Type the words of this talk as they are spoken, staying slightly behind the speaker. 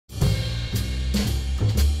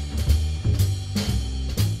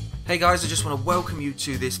Hey guys, I just want to welcome you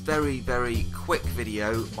to this very quick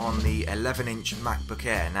video on the 11-inch MacBook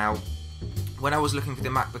Air. Now, when I was looking for the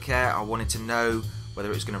MacBook Air, I wanted to know whether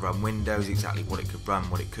it was going to run Windows, exactly what it could run,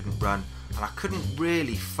 what it couldn't run, and I couldn't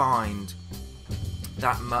really find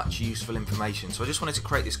that much useful information. So I just wanted to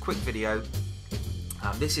create this quick video.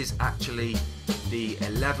 This is actually the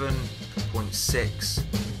 11.6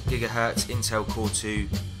 gigahertz Intel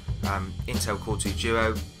Core 2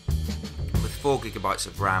 Duo with 4 gigabytes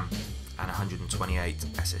of RAM and 128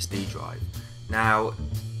 SSD drive. Now,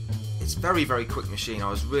 it's very quick machine. I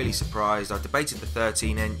was really surprised. I debated the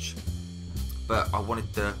 13-inch, but I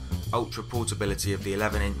wanted the ultra portability of the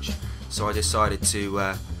 11-inch, so I decided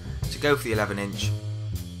to go for the 11-inch.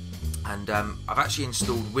 And I've actually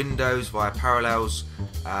installed Windows via Parallels.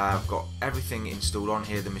 I've got everything installed on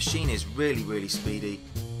here. The machine is really speedy.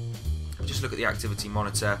 Just look at the activity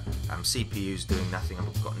monitor. CPU's doing nothing.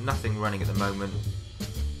 I've got nothing running at the moment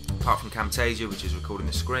apart from Camtasia, which is recording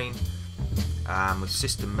the screen, with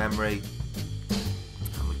system memory,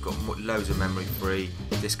 and we've got loads of memory free.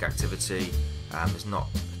 Disk activity, there's not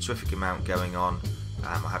a terrific amount going on.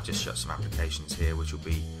 I have just shut some applications here, which will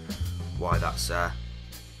be why that's like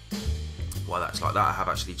that. I have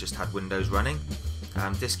actually just had Windows running.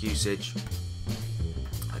 Disk usage,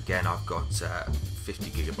 again, I've got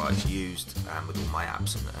 50 gigabytes used with all my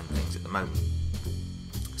apps and things at the moment.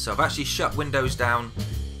 So I've actually shut Windows down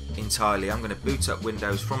entirely. I'm going to boot up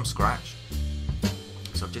Windows from scratch.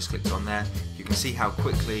 So I've just clicked on there. You can see how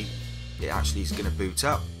quickly it actually is going to boot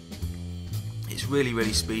up. It's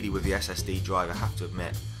really speedy with the SSD drive, I have to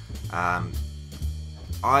admit.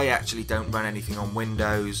 I actually don't run anything on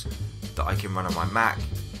Windows that I can run on my Mac.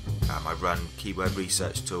 I run keyword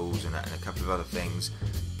research tools and a couple of other things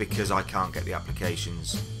because I can't get the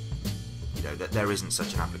applications. You know, that there isn't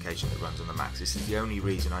such an application that runs on the Mac. This is the only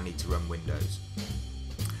reason I need to run Windows.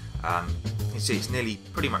 You see, it's nearly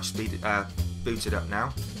pretty much booted up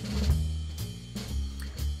now.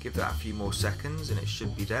 Give that a few more seconds and it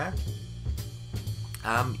should be there.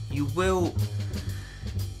 You will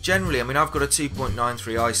generally, I mean, I've got a 2.93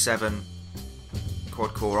 i7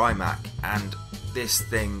 quad-core iMac, and this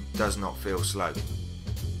thing does not feel slow.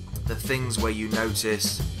 The things where you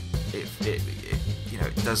notice it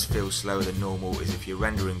does feel slower than normal is if you're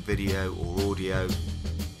rendering video or audio.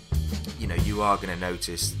 You know, you are going to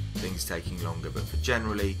notice things taking longer, but for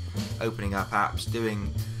generally opening up apps,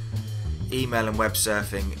 doing email and web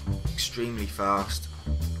surfing, extremely fast.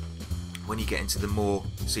 When you get into the more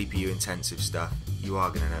CPU intensive stuff, you are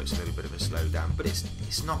going to notice a little bit of a slowdown, but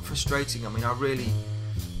it's not frustrating. I mean, I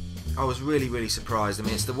was really surprised. I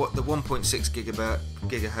mean, it's the 1.6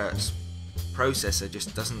 gigahertz processor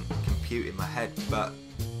just doesn't compute in my head, but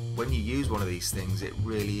when you use one of these things, it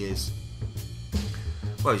really is.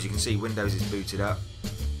 Well, as you can see, Windows is booted up.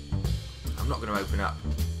 I'm not going to open up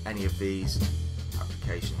any of these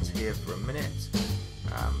applications here for a minute.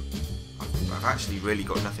 I've actually really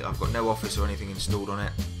got nothing. I've got no Office or anything installed on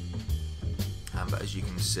it. But as you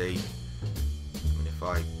can see, I mean, if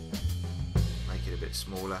I make it a bit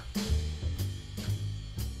smaller,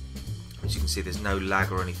 as you can see, there's no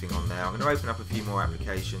lag or anything on there. I'm going to open up a few more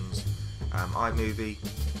applications. iMovie.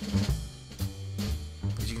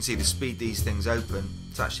 As you can see, the speed these things open,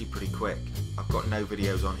 it's actually pretty quick. I've got no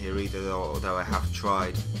videos on here either, although I have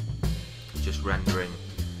tried just rendering.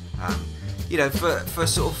 You know, for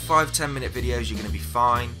sort of 5-10 minute videos, you're going to be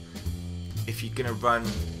fine. If you're going to run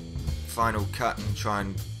Final Cut and try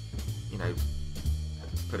and, you know,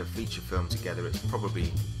 put a feature film together, it's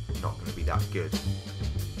probably not going to be that good.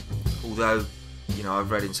 Although, you know,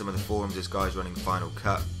 I've read in some of the forums there's guys running Final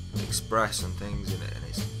Cut Express and things, and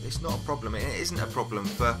it's not a problem. It isn't a problem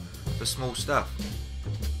for small stuff.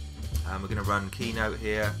 We're going to run Keynote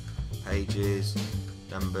here, Pages,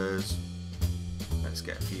 Numbers. Let's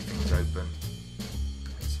get a few things open.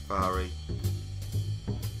 Safari.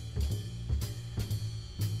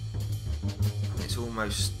 It's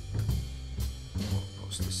almost,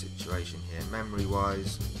 what's the situation here memory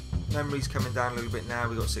wise? Memory's coming down a little bit now.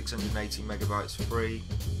 We've got 680 megabytes free.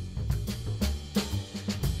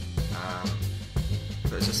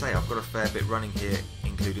 But as I say, I've got a fair bit running here,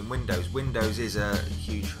 including Windows. Windows is a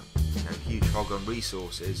huge hog on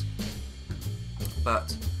resources,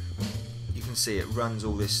 but you can see it runs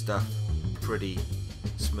all this stuff pretty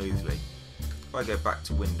smoothly. If I go back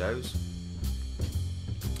to Windows,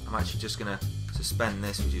 I'm actually just going to suspend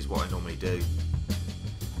this, which is what I normally do.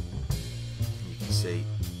 And you can see,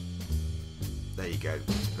 there you go,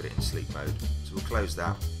 let's put it in sleep mode. So we'll close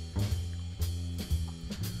that.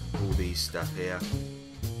 All these stuff here,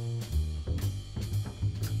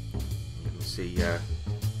 you can see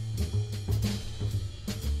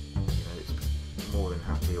more than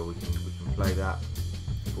happy, or we can play that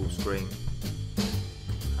full screen.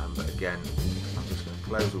 But again, I'm just going to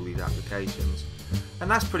close all these applications,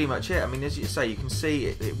 and that's pretty much it. I mean, as you say, you can see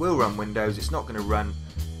it will run Windows. It's not going to run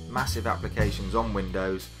massive applications on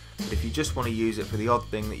Windows, but if you just want to use it for the odd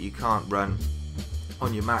thing that you can't run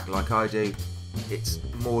on your Mac like I do, it's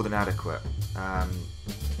more than adequate.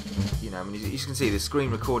 You know, I mean, as you can see, the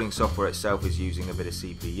screen recording software itself is using a bit of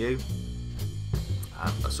CPU,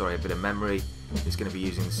 sorry, a bit of memory. It's going to be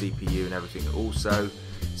using the CPU and everything also.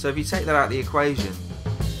 So if you take that out of the equation,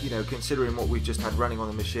 you know, considering what we've just had running on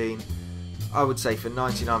the machine, I would say for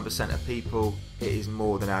 99% of people it is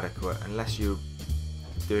more than adequate, unless you're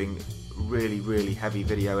doing really heavy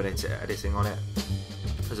video editing on it.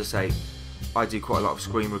 As I say, I do quite a lot of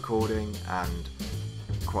screen recording and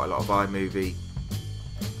quite a lot of iMovie.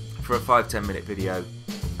 For a 5-10 minute video,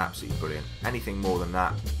 absolutely brilliant. Anything more than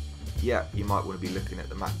that, yeah, you might want to be looking at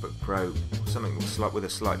the MacBook Pro, or something with a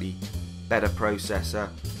slightly better processor,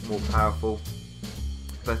 more powerful.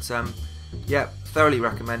 But yeah, thoroughly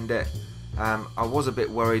recommend it. I was a bit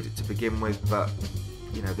worried to begin with, but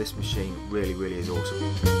you know, this machine really is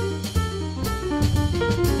awesome.